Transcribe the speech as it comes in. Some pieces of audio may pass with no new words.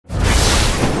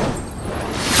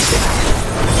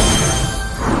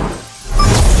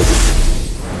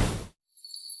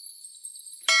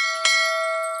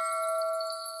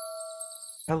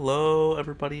Hello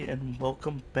everybody and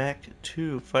welcome back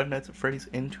to Five Nights at Freddy's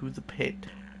Into the Pit.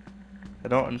 I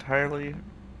don't entirely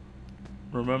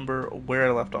remember where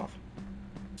I left off.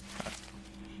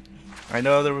 I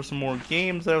know there were some more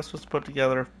games that I was supposed to put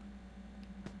together,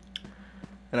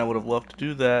 and I would have loved to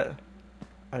do that.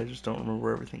 I just don't remember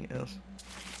where everything is.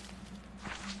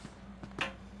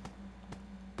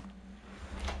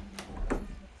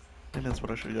 And that's what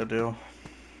I should go do.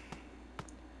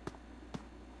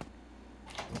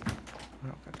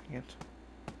 Oh, god dang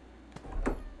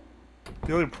it.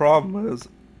 The only problem is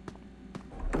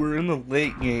we're in the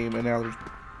late game and now there's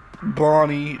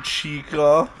Bonnie,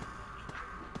 Chica.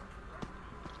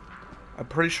 I'm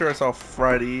pretty sure I saw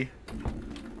Freddy.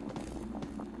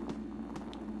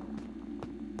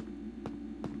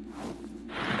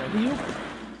 You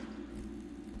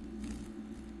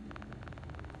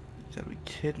gotta be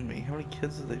kidding me. How many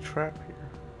kids did they trap here?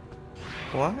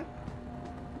 What?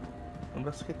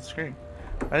 Investigate the scream.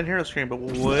 I didn't hear the scream, but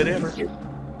whatever.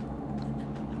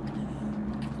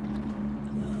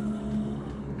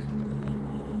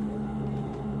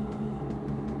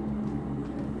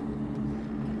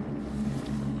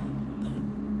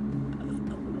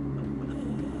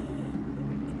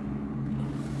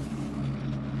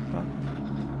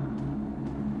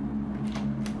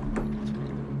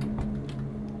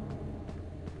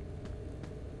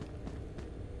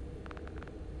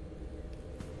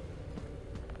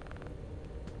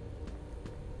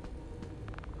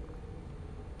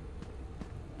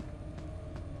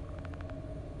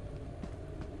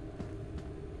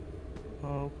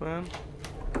 Open.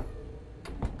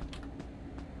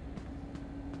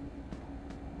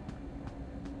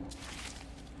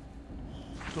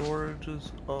 Storage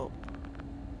is up.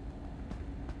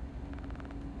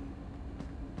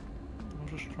 I'm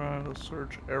just trying to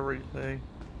search everything.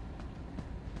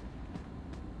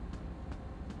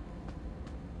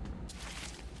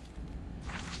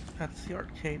 That's the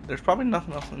arcade. There's probably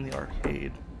nothing else in the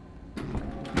arcade.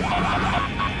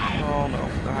 Oh no,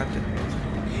 god damn it.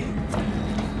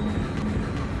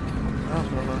 I was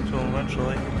gonna run into him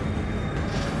eventually.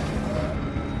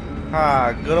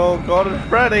 Ah, good old Golden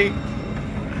Freddy!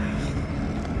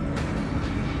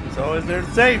 He's always there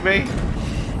to save me!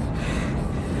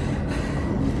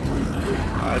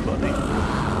 Hi, buddy.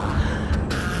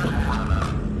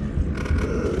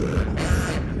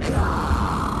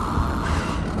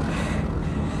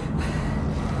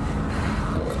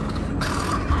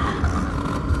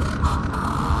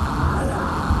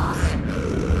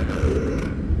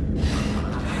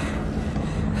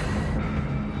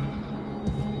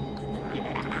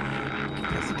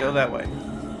 Go that way.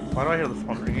 Why do I hear the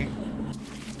phone ringing?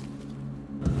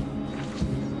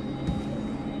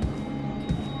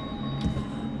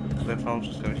 That phone's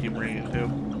just gonna keep ringing too.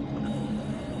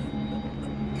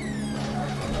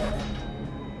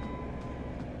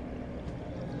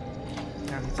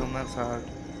 Yeah, he's on that side.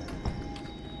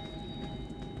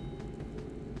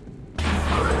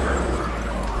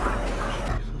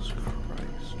 Jesus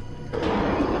Christ.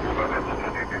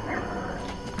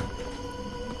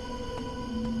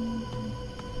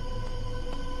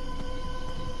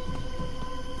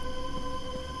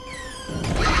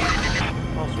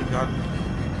 God.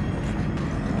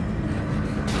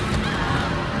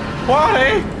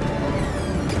 Why?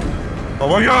 Oh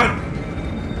my god!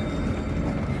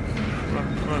 Run,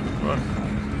 run, run.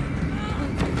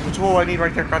 Which hole I need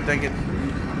right there, god dang it.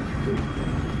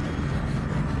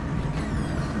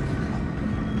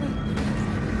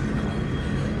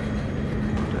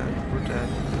 We're dead, we're dead,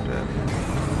 we're dead.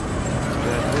 We're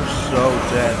dead, we're so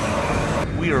dead.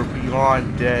 We are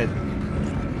beyond dead.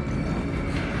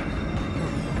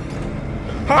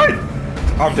 Hi!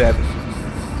 I'm dead.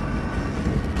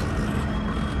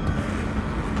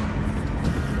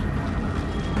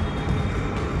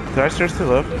 Did I seriously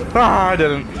live? Ah, I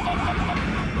didn't.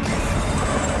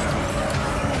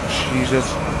 Jesus.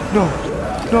 No!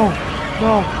 No!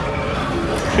 No!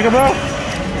 Pick him out!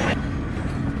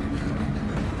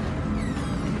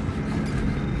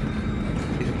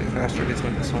 He's gonna be faster. He's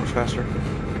gonna be so much faster.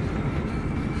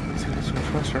 He's gonna be so much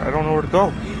faster. I don't know where to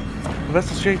go.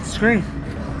 Investigate the screen.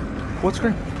 What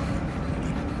screen?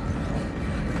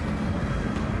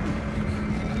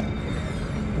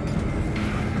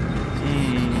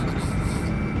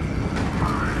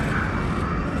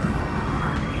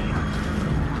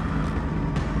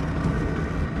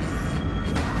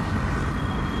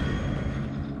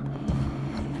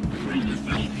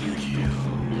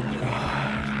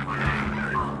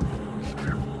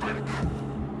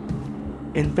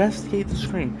 Investigate the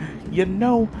screen. You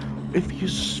know, if you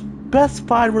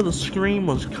specified where the scream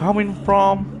was coming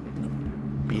from,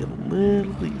 it'd be a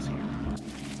little easier.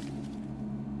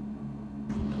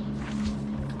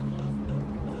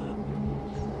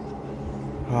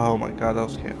 Oh my god, that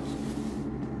was chaos.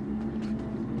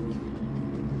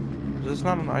 Is this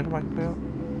not an item I can pick up?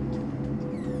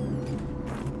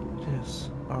 It is.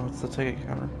 Oh, it's the ticket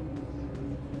counter.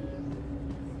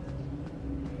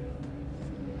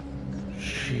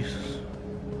 Jesus.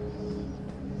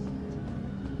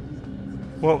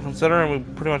 Well, considering we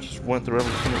pretty much just went through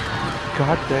everything.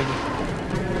 God dang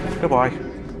it. Goodbye.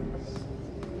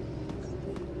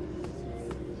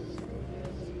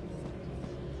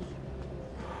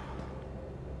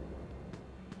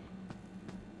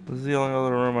 This is the only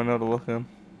other room I know to look in.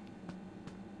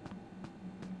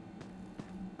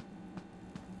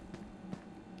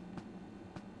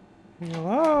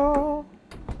 Hello?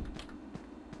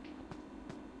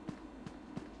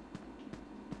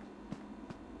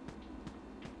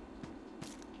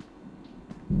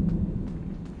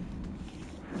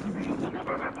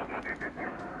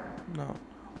 No.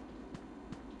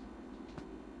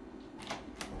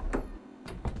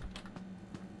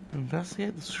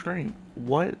 Investigate the scream.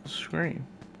 What scream?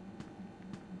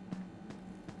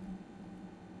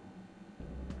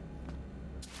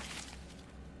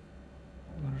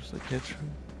 There's the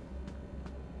kitchen.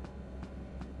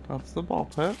 That's the ball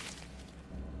pit.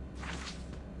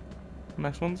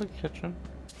 Next one's the kitchen.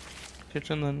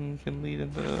 Kitchen then can lead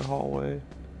into the hallway.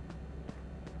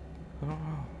 I don't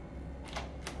know.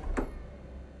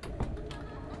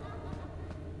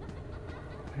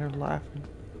 They're laughing.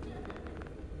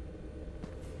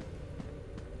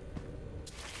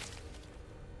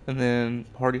 And then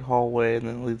party hallway, and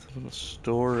then it leads into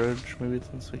storage. Maybe it's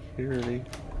in security.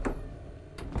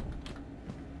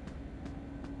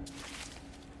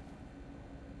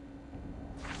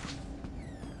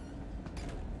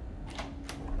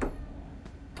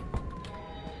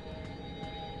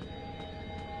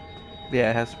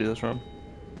 Yeah, it has to be this room.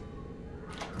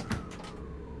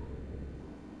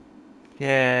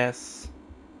 Yes.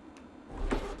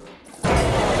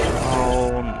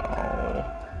 Oh no.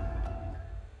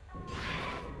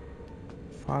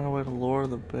 Find a way to lure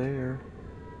the bear.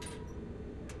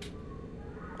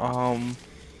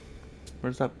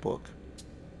 Where's that book?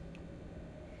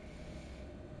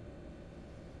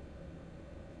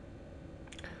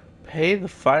 Pay the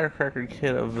firecracker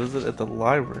kid a visit at the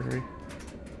library.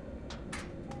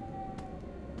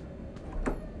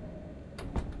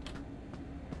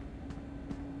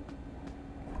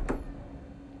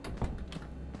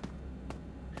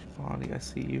 Bonnie, I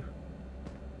see you.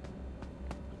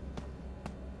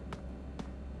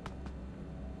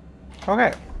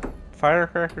 Okay.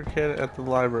 Firecracker kid at the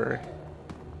library.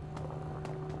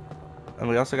 And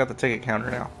we also got the ticket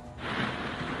counter now.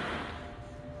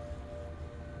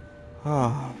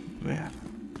 Oh, man.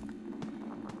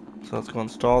 So let's go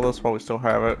install this while we still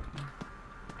have it.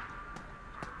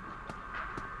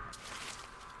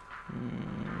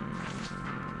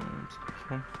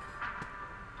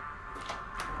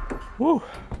 Woo!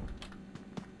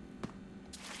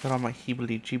 Got all my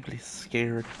heebly jeebly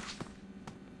scared.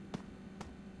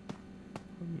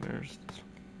 There's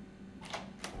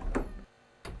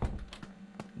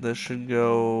this should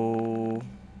go.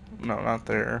 No, not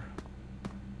there.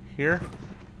 Here?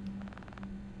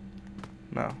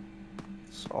 No.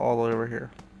 It's all the way over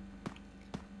here.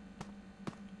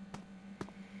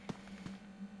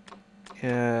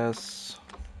 Yes.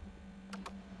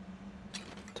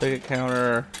 Ticket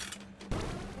counter.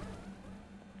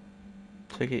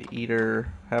 Ticket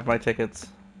eater. Have my tickets.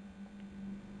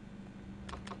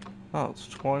 Oh, it's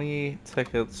 20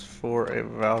 tickets for a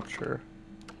voucher.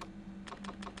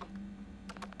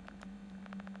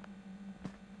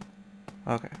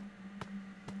 Okay.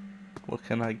 What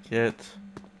can I get?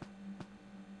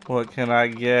 What can I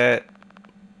get?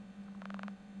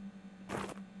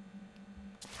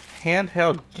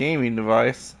 Handheld gaming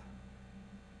device.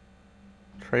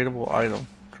 Tradable item.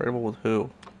 Tradable with who?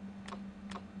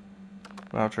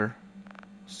 Voucher.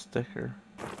 Sticker.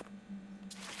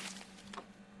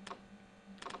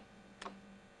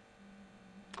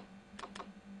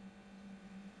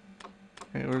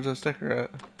 Hey, where's the sticker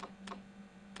at?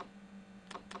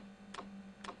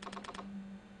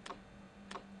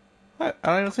 What? I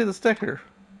don't even see the sticker.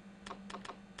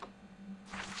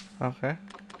 Okay.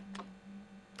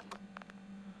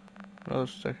 Another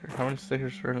sticker. How many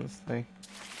stickers are in this thing?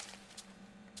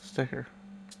 Sticker.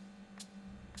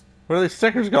 Where are these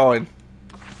stickers going?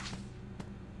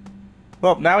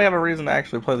 Well, now we have a reason to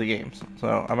actually play the games.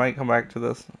 So, I might come back to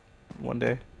this one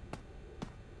day.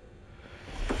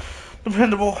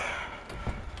 Dependable.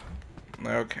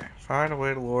 Okay. Find a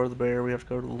way to lure the bear. We have to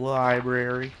go to the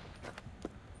library.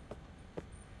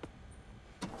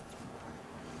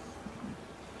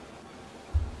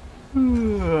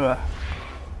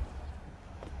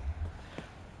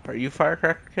 Are you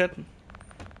Firecracker Kid?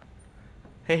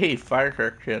 Hey,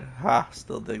 Firecracker Kid. Ha,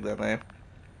 still dig that name.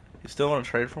 You still want to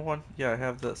trade for one? Yeah, I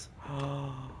have this.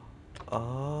 Oh,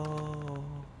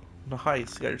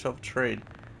 nice. You got yourself a trade.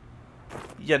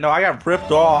 Yeah, no, I got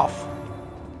ripped off.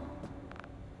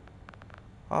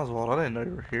 Oswald, I didn't know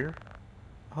you were here.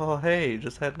 Oh, hey,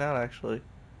 just heading out, actually.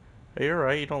 Hey, you're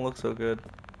right. You don't look so good.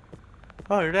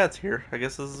 Oh, your dad's here. I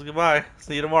guess this is goodbye.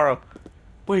 See you tomorrow.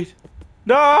 Wait.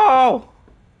 No!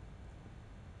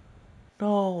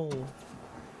 No.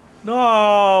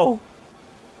 No!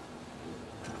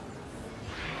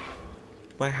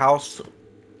 My house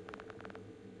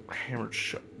hammered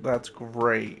shut. That's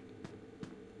great.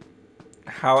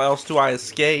 How else do I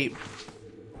escape?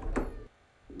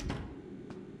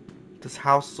 This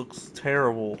house looks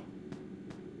terrible.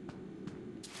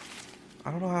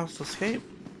 I don't know how else to escape.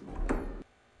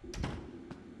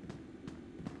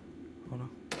 Oh no.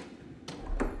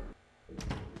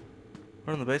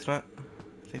 We're in the basement.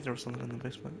 I think there was something in the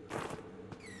basement.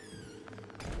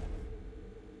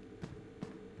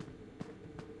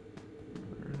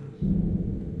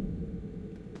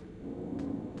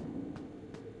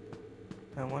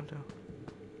 That window.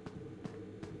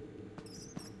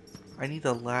 I need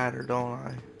a ladder, don't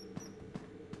I?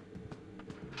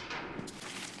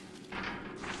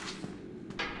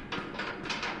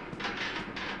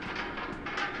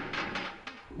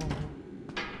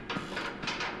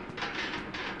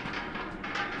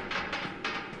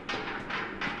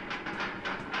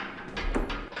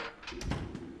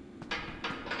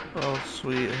 Oh,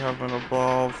 sweet, heaven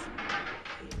above.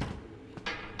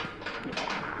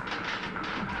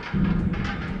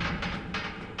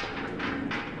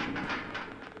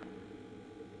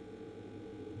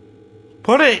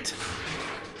 Put it!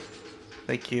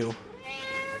 Thank you.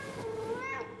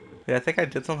 Yeah, I think I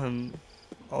did something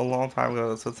a long time ago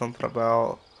that said something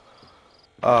about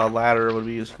ladder would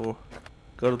be useful.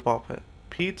 Go to the ball pit.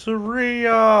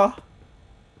 Pizzeria!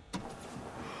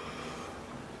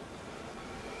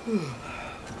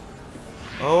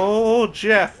 Oh,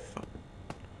 Jeff!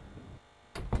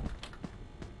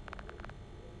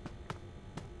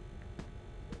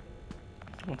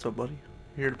 What's up, buddy?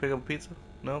 You here to pick up a pizza?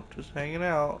 Nope, just hanging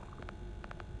out.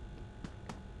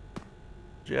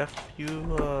 Jeff,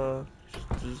 you,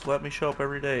 just let me show up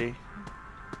every day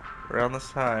around this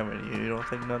time and you don't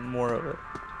think nothing more of it.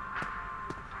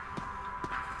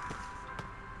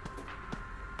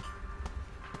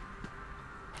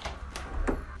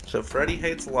 So Freddy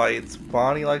hates lights,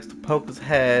 Bonnie likes to poke his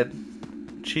head,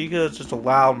 Chica is just a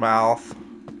loudmouth.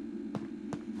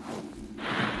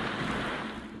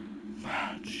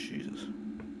 Jesus.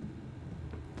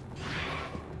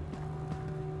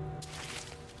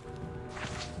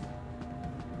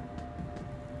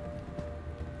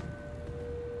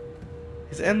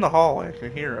 He's in the hallway, I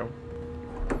can hear him.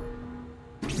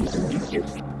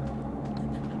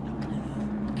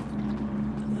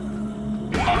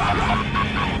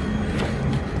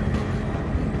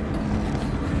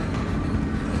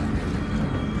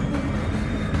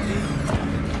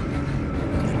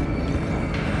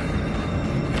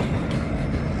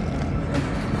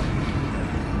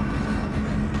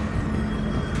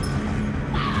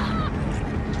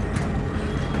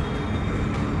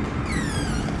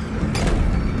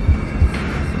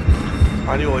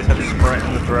 Why do you always have to sprint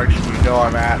in the direction you know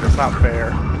I'm at? That's not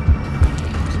fair.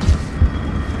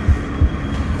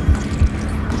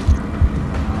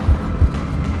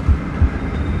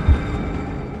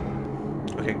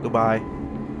 Okay, goodbye.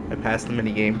 I passed the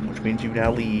minigame, which means you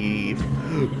now leave.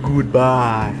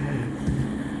 Goodbye.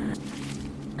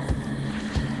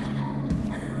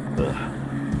 Ugh.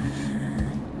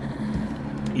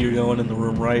 You're going in the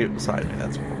room right beside me.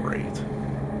 That's great.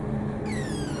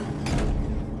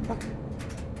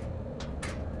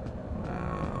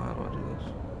 How do I do this?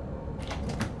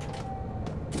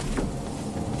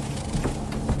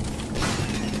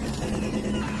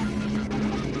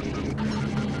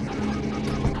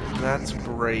 That's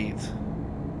great.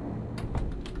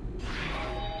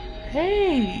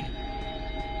 Hey!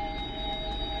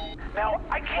 Now,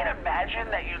 I can't imagine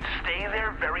that you'd stay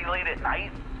there very late at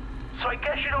night, so I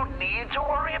guess you don't need to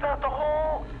worry about the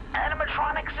whole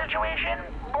animatronic situation,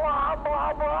 blah,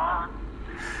 blah, blah.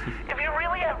 If you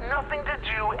really have nothing to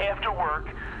do after work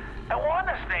and want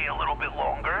to stay a little bit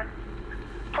longer,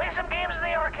 play some games in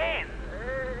the arcade.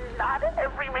 Not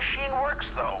every machine works,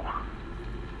 though.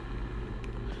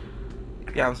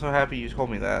 Yeah, I'm so happy you told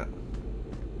me that.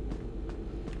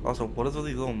 Also, what is with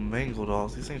these little mangle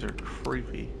dolls? These things are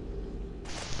creepy.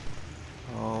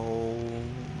 Oh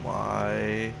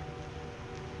my.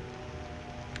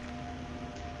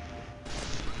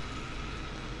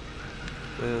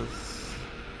 this.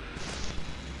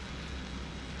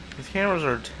 These cameras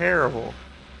are terrible.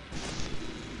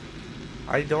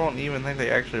 I don't even think they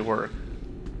actually work.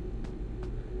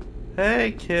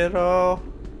 Hey, kiddo.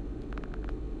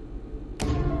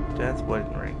 Dad's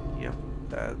wedding ring. Yep,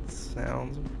 that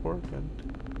sounds important.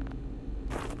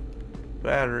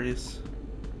 Batteries.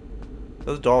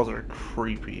 Those dolls are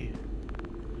creepy.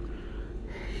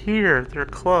 Here, they're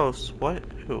close. What?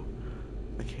 Who?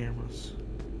 The cameras.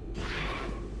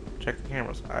 Check the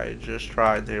cameras. I just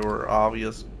tried. They were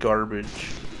obvious garbage.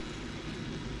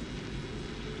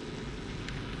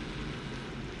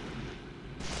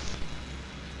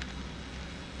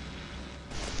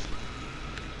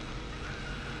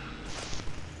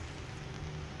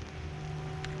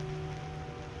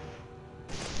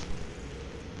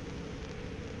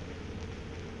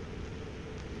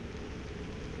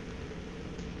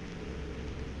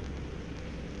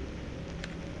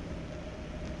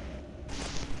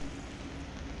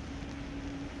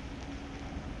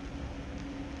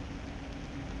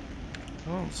 I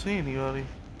don't see anybody.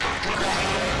 Okay.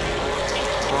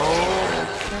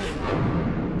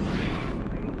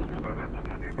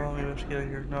 Follow me, let's get out of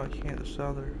here. No, I can't. There's the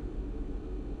other.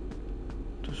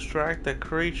 Distract the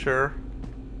creature.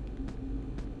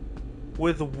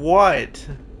 With what?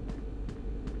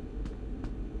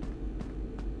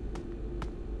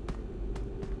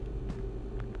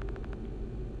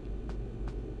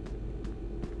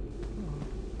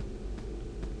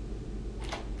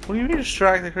 What do you mean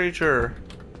distract the creature?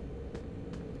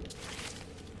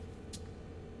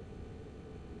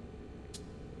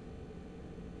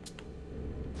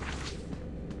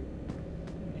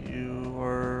 You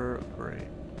are great.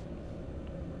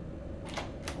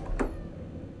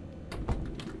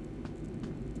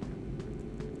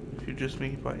 If you just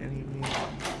mean by any means.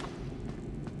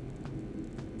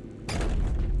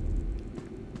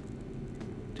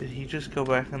 Did he just go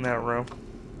back in that room?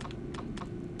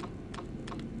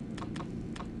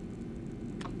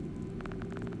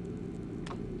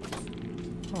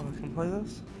 Oh, I can play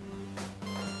this?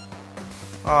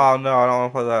 Oh no, I don't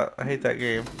want to play that. I hate that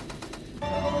game.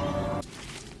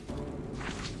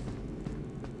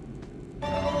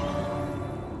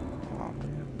 Oh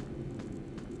man.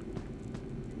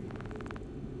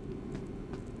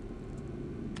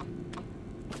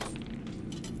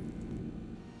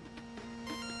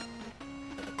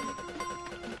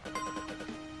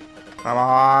 Come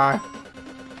on.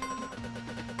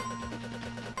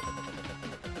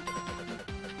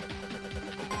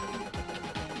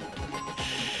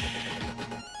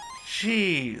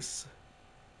 Jeez.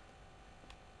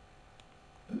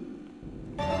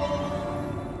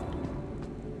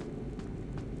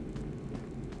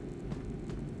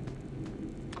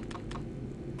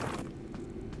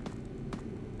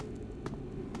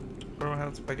 What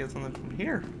happens if I get something from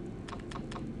here?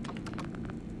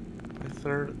 My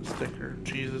third sticker.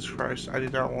 Jesus Christ, I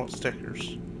did not want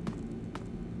stickers.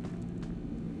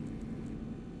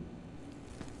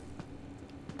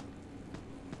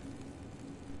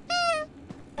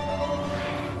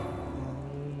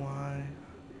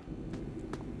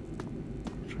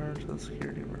 To the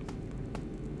security room.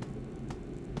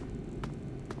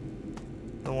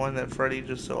 The one that Freddy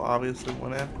just so obviously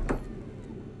went in.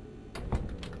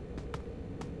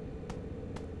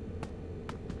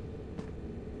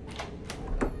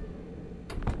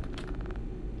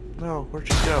 No, where'd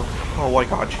you go? Oh my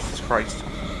god, Jesus Christ.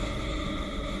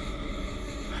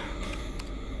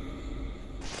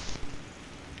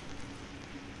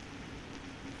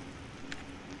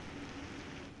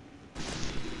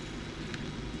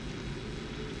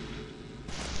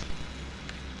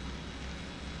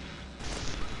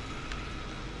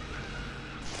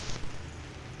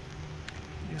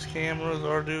 These cameras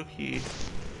are dookie.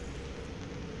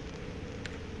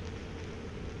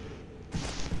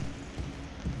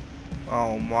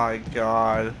 Oh my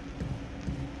god.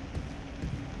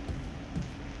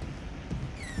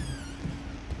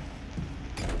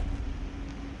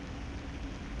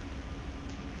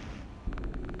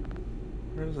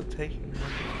 Where is it taking me?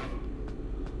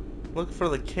 Look for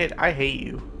the kid. I hate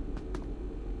you.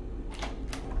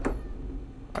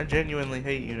 I genuinely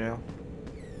hate you now.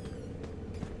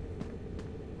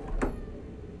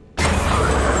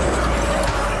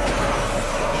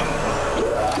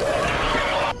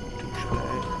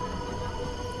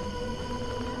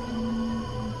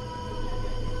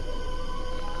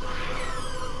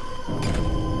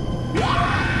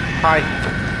 Hi.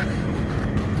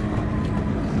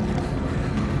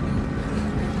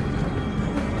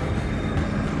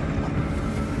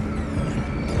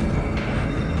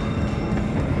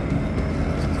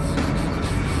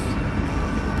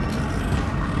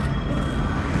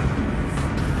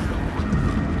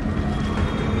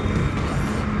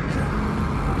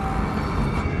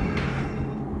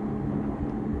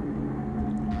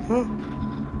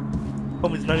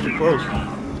 really close.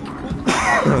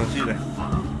 Excuse me.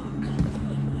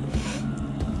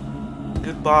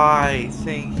 Goodbye.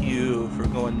 Thank you for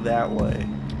going that way.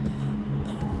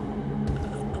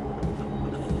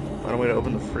 Find a way to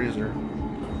open the freezer.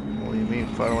 What do you mean,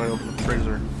 find a way to open the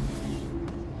freezer?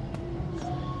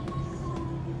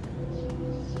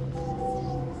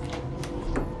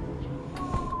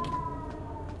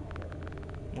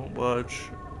 Won't budge.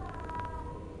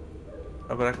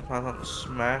 I bet I can find something to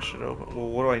smash it open. Well,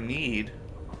 what do I need?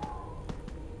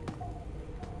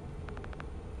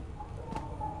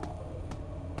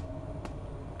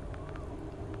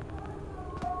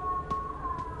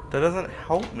 That doesn't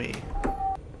help me.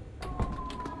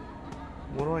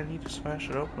 What do I need to smash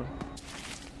it open?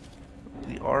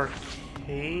 The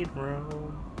arcade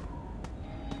room.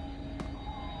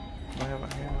 I have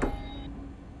a hammer.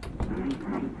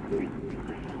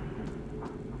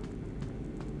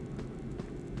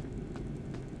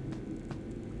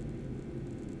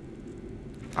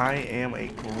 I am a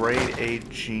grade A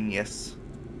genius.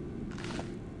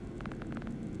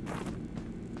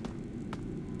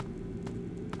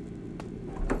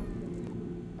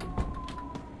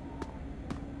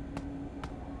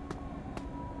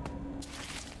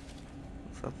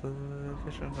 Is that the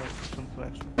kitchen? No, kitchen's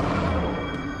next.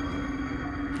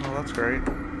 Oh, that's great.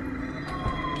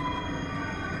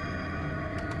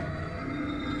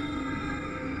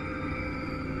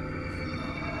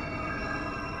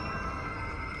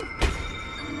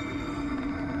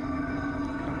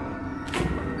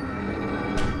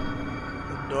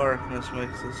 Darkness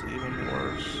makes this even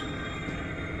worse.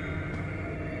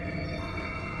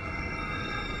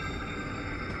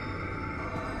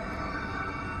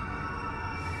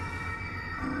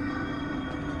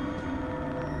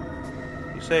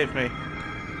 You saved me.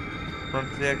 Run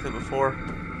to the exit before.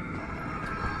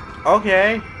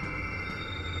 Okay.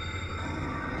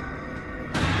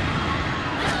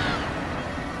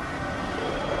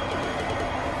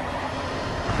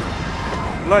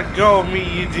 Let go of me,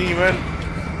 you demon.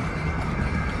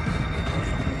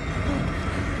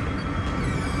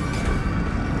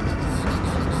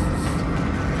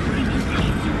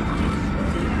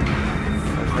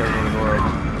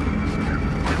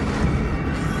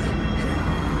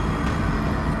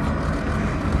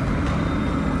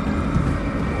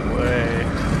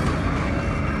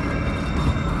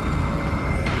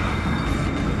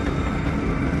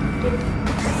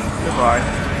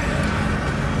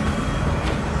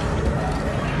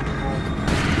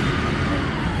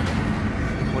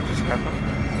 What just happened?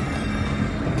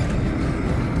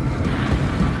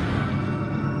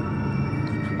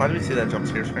 Why do we see that jump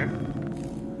scare screen?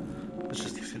 It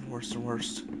just keeps getting worse and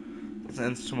worse. It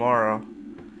ends tomorrow.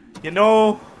 You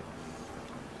know.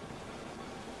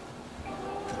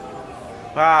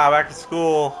 Back to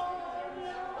school.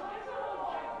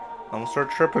 I'm gonna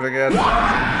start tripping again.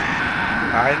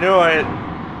 I knew it.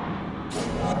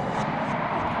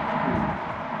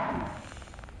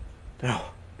 No.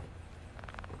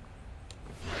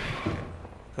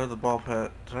 Go to the ball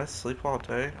pit. Did I sleep all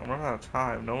day? I'm running out of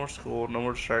time. No more school, no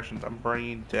more distractions. I'm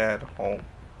bringing Dad home.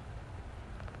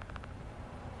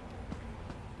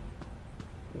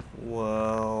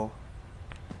 Well,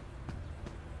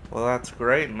 that's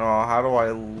great and all. How do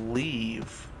I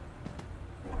leave?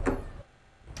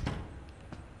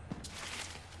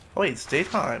 Oh wait, it's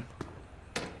daytime.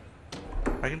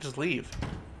 I can just leave.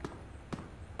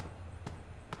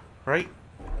 Right?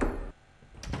 Are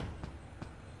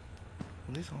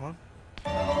these on?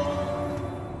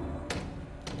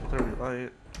 There we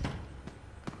light.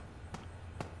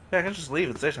 Yeah, I can just leave.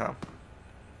 It's daytime.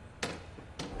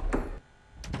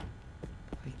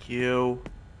 Thank you.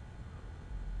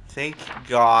 Thank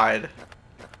God.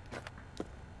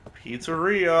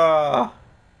 Pizzeria.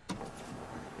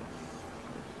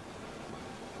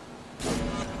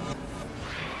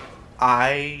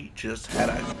 I just had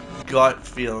a gut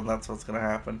feeling that's what's gonna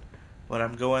happen. When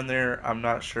I'm going there, I'm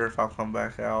not sure if I'll come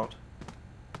back out.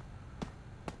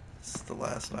 This is the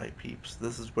last night, peeps.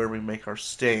 This is where we make our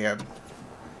stand.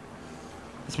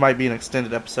 This might be an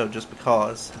extended episode just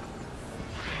because.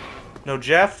 No,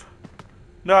 Jeff?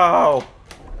 No!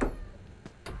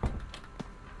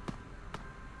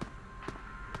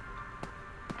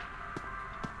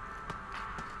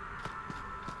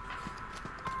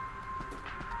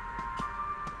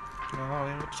 I don't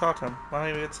even get to talk to him. I don't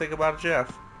even get to say goodbye to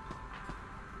Jeff.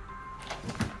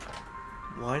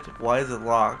 What? Why is it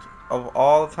locked? Of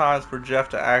all the times for Jeff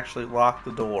to actually lock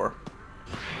the door.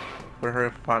 Better hurry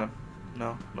up and find him.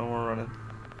 No, no more running.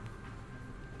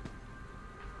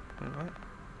 Wait, what?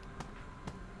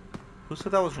 Who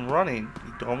said that was running,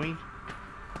 you dummy?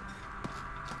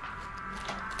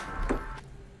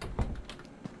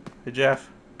 Hey, Jeff.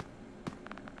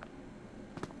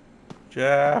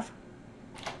 Jeff.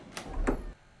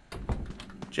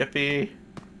 Jeffy.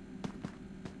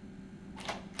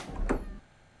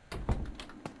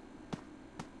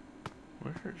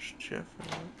 Where's Jeff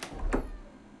at?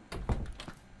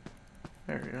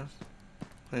 There he is.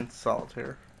 Playing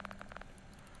solitaire.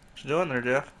 What you doing there,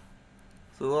 Jeff?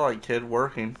 It's a little like kid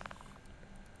working.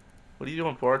 What are you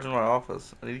doing barging in my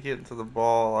office? I need to get into the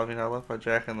ball. I mean, I left my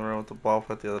jacket in the room with the ball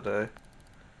put the other day.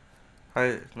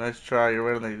 Hi, nice try. You're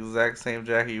wearing the exact same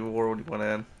jacket you wore when you went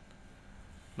in.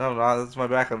 No, I'm not. This is my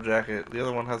backup jacket. The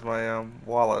other one has my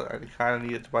wallet. I kind of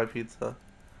need it to buy pizza.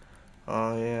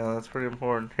 Oh yeah, that's pretty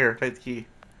important. Here, take the key.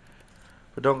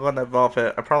 But don't go in that ball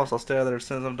pit. I promise I'll stay out there as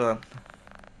soon as I'm done.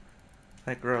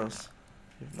 That gross.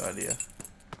 You have no idea.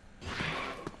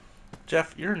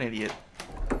 Jeff, you're an idiot.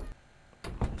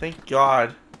 Thank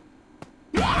God.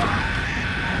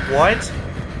 What?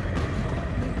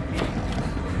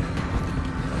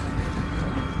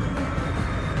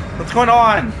 What's going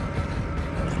on?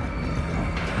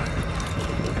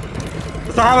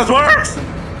 That's not how this works!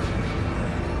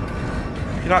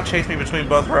 You cannot chase me between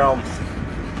both realms.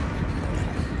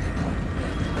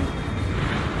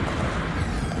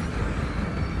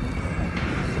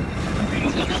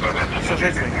 Still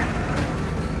chase me.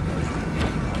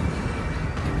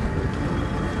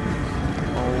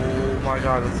 Oh my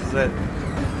God, this is it.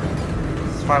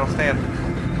 This is final stand.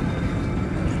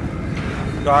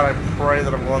 God, I pray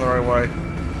that I'm going the right way.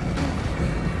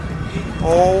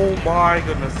 Oh my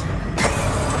goodness.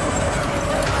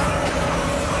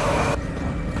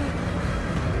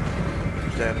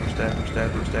 Where's Dad? Where's Dad? Where's Dad?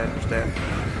 Where's Dad? Where's Dad?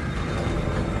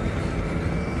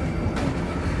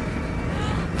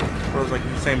 Feels like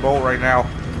Usain Bolt right now.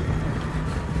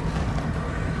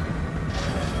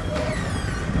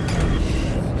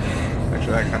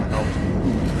 Actually, that kind of helped.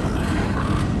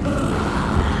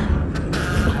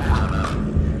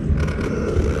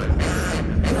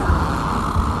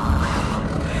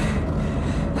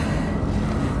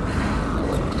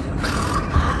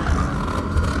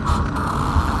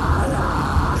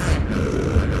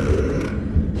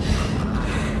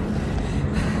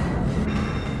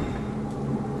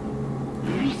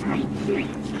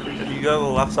 If you go to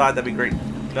the left side, that'd be great.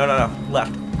 No, no, no.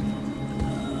 Left.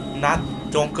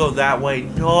 Don't go that way.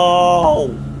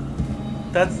 No!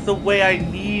 That's the way I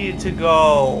needed to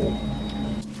go.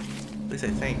 At least I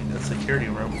think. That's the security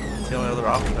room. It's the only other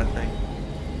option, I think.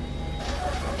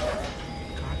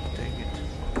 God dang it.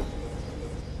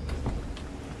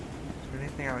 Is there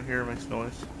anything out here that makes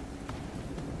noise?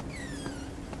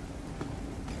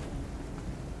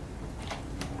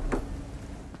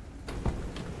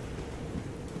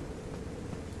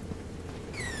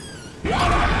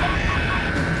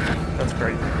 That's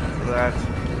great for that.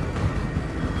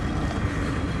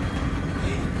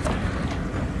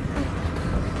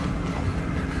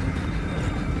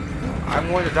 I'm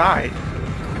going to die.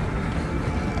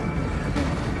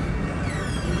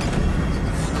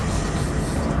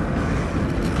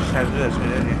 Just had to do this,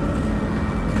 didn't you?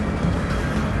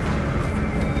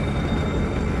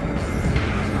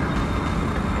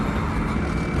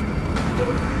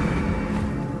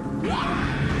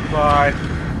 Bye.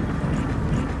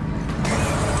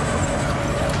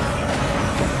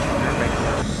 You're making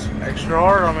this extra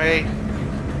hard on me.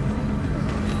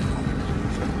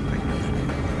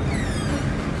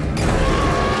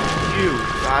 You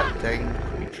god dang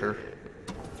creature.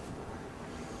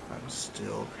 I'm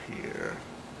still here.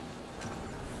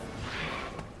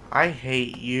 I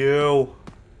hate you.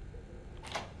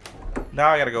 Now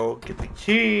I gotta go get the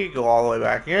key, go all the way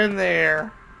back in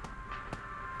there.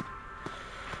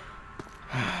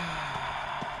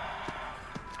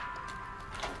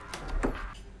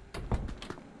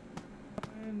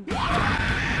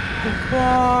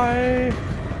 Goodbye.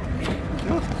 You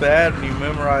know what's bad when you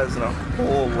memorize a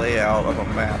whole layout of a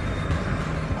map?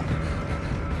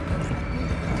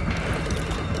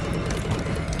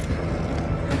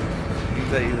 Means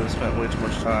that you have spent way too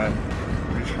much time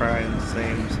retrying the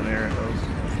same scenarios.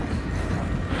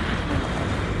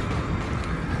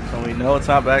 So we know it's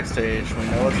not backstage. We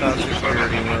know it's not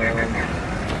security room.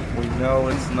 We know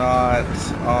it's not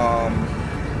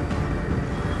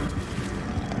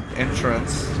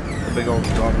entrance. The big old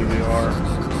zombie VR.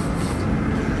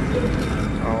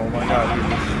 Oh my god, you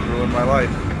just ruined my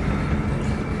life.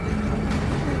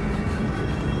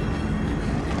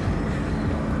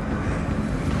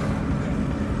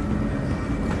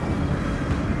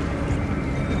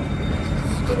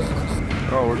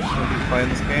 Oh, we're just gonna be playing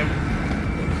this game?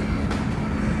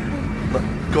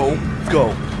 Go,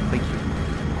 go. Thank you.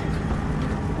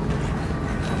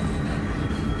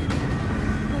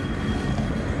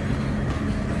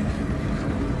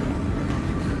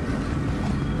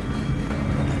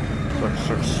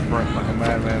 sprint like a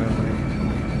madman, isn't he?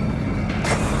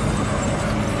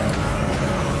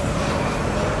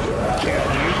 Can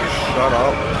you just shut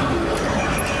up?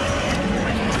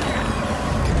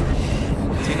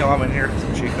 Does he know I'm in here?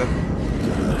 Some Chica.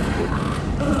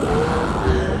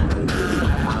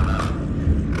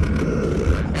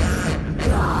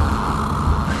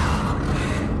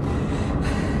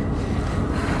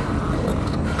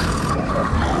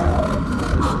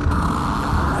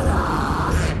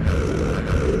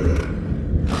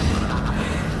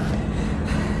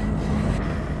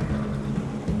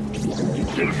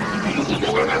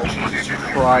 Jesus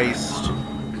Christ.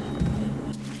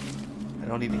 I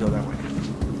don't need to go that way.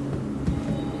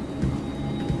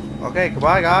 Okay,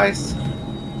 goodbye, guys.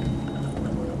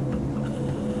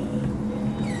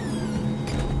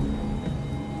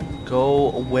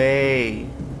 Go away.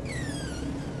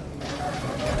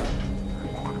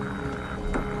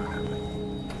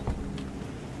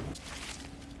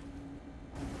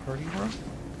 Party room?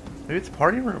 Maybe it's a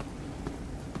party room.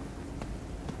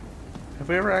 Have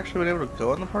we ever actually been able to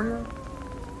go in the party room?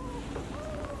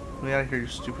 Get me out of here, you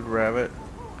stupid rabbit.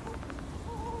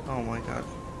 Oh my god.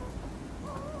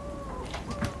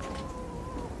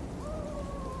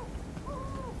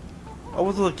 Oh,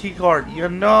 what's the key card? You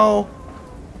know,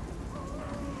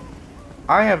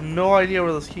 I have no idea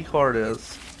where this key card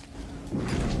is.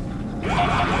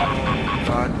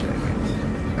 God dang it.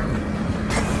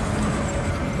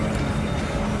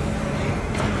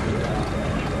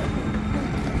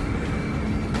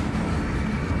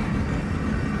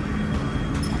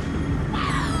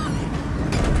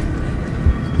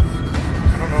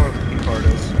 I don't know where the key card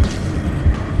is.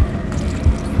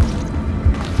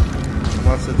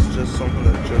 Unless it's just something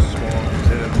that just swung,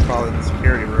 and it's probably the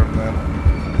security room then.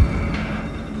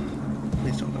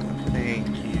 Please don't know. Thank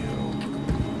you.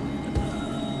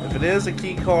 If it is a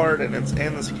key card and it's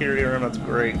in the security room, that's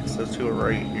great. It says to it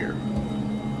right here.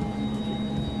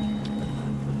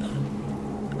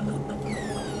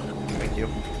 Thank you.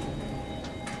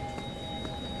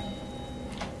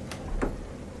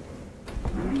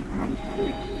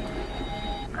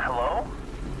 Hello?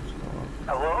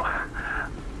 Hello?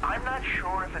 I'm not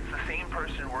sure if it's the same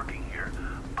person working here.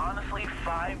 Honestly,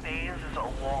 5 days is a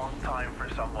long time for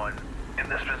someone in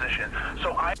this position.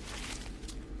 So What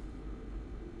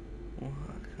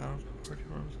kind of party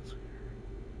room is this?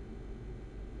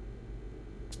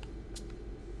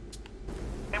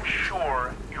 I'm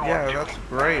sure you're Yeah, doing that's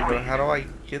great, but great. how do I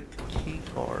get the key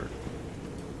card?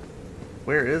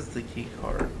 Where is the key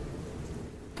card?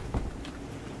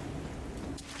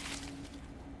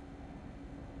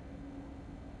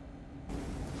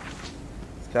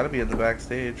 It's gotta be in the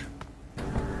backstage.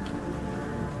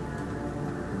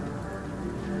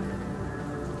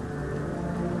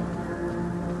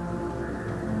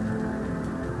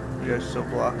 You guys still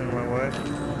blocking my way?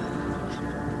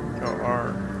 Y'all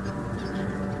aren't.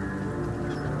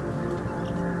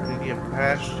 I need to get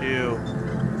past you.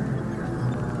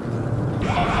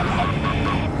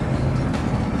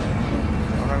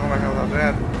 I'm not going back out without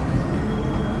that.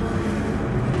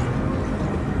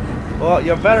 Well,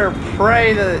 you better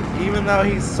pray that even though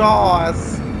he saw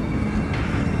us,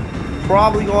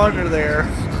 probably go under there.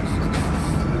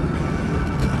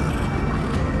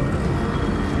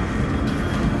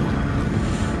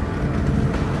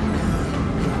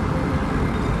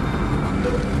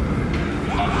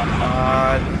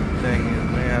 God dang it,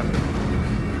 man.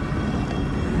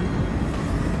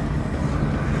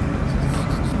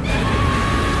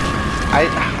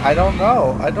 I don't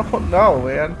know. I don't know,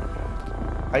 man.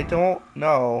 I don't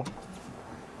know.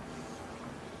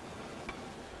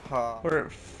 We're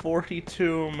at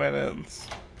 42 minutes.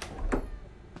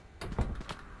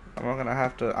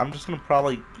 I'm just gonna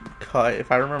probably cut,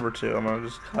 if I remember to, I'm gonna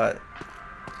just cut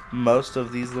most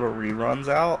of these little reruns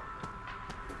out.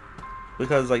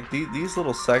 Because, like, these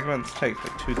little segments take,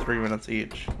 like, 2-3 minutes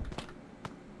each.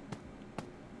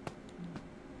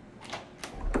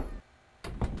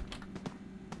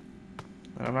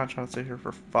 And I'm not trying to sit here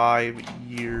for 5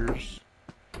 years.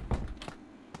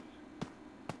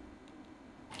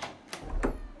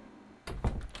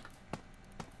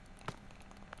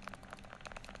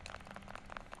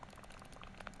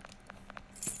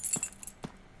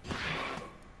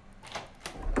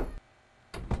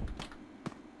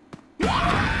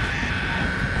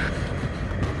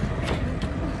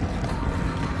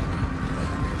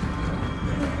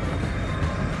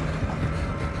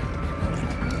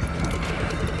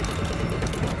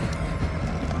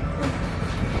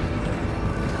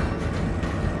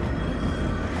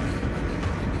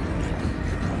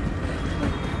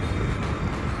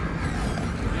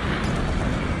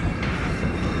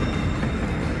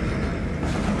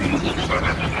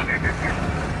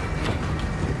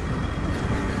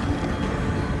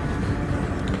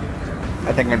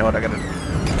 think I know what I gotta do. I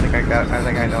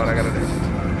think I know what I gotta do.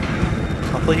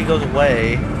 Hopefully he goes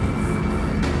away.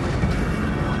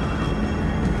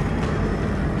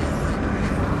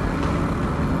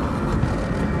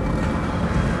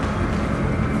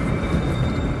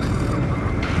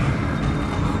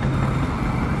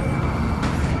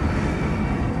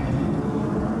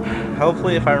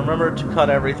 Hopefully if I remember to cut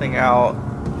everything out,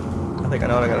 I think I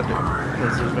know what I gotta do.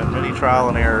 Because there's been many trial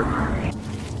and error.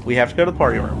 We have to go to the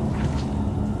party room.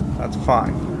 That's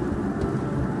fine.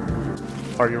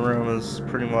 Party room is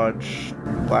pretty much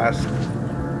last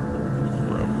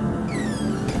room.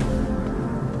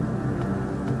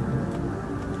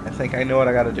 I think I know what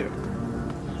I gotta do.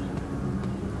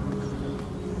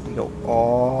 We go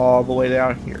all the way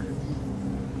down here.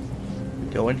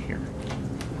 We go in here.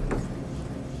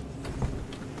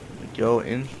 We go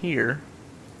in here.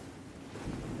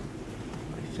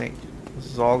 I think. This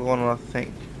is all going on, I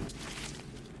think.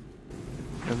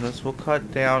 And this will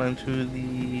cut down into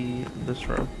this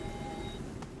room.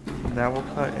 And that will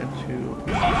cut into.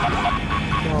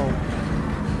 Whoa.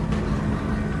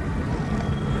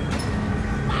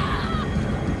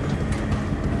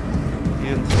 You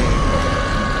didn't see me.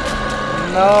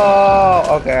 No.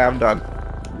 Okay, I'm done.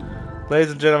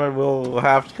 Ladies and gentlemen, we'll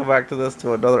have to come back to this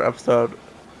to another episode.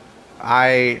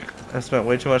 I have spent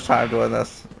way too much time doing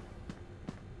this.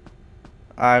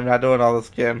 I'm not doing all this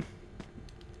again.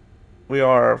 We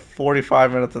are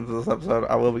 45 minutes into this episode.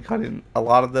 I will be cutting a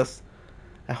lot of this.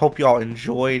 I hope y'all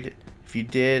enjoyed. If you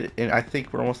did, and I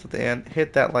think we're almost at the end,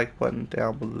 hit that like button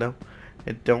down below.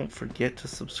 And don't forget to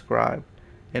subscribe.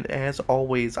 And as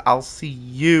always, I'll see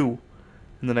you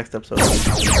in the next episode.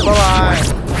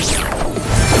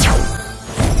 Bye-bye!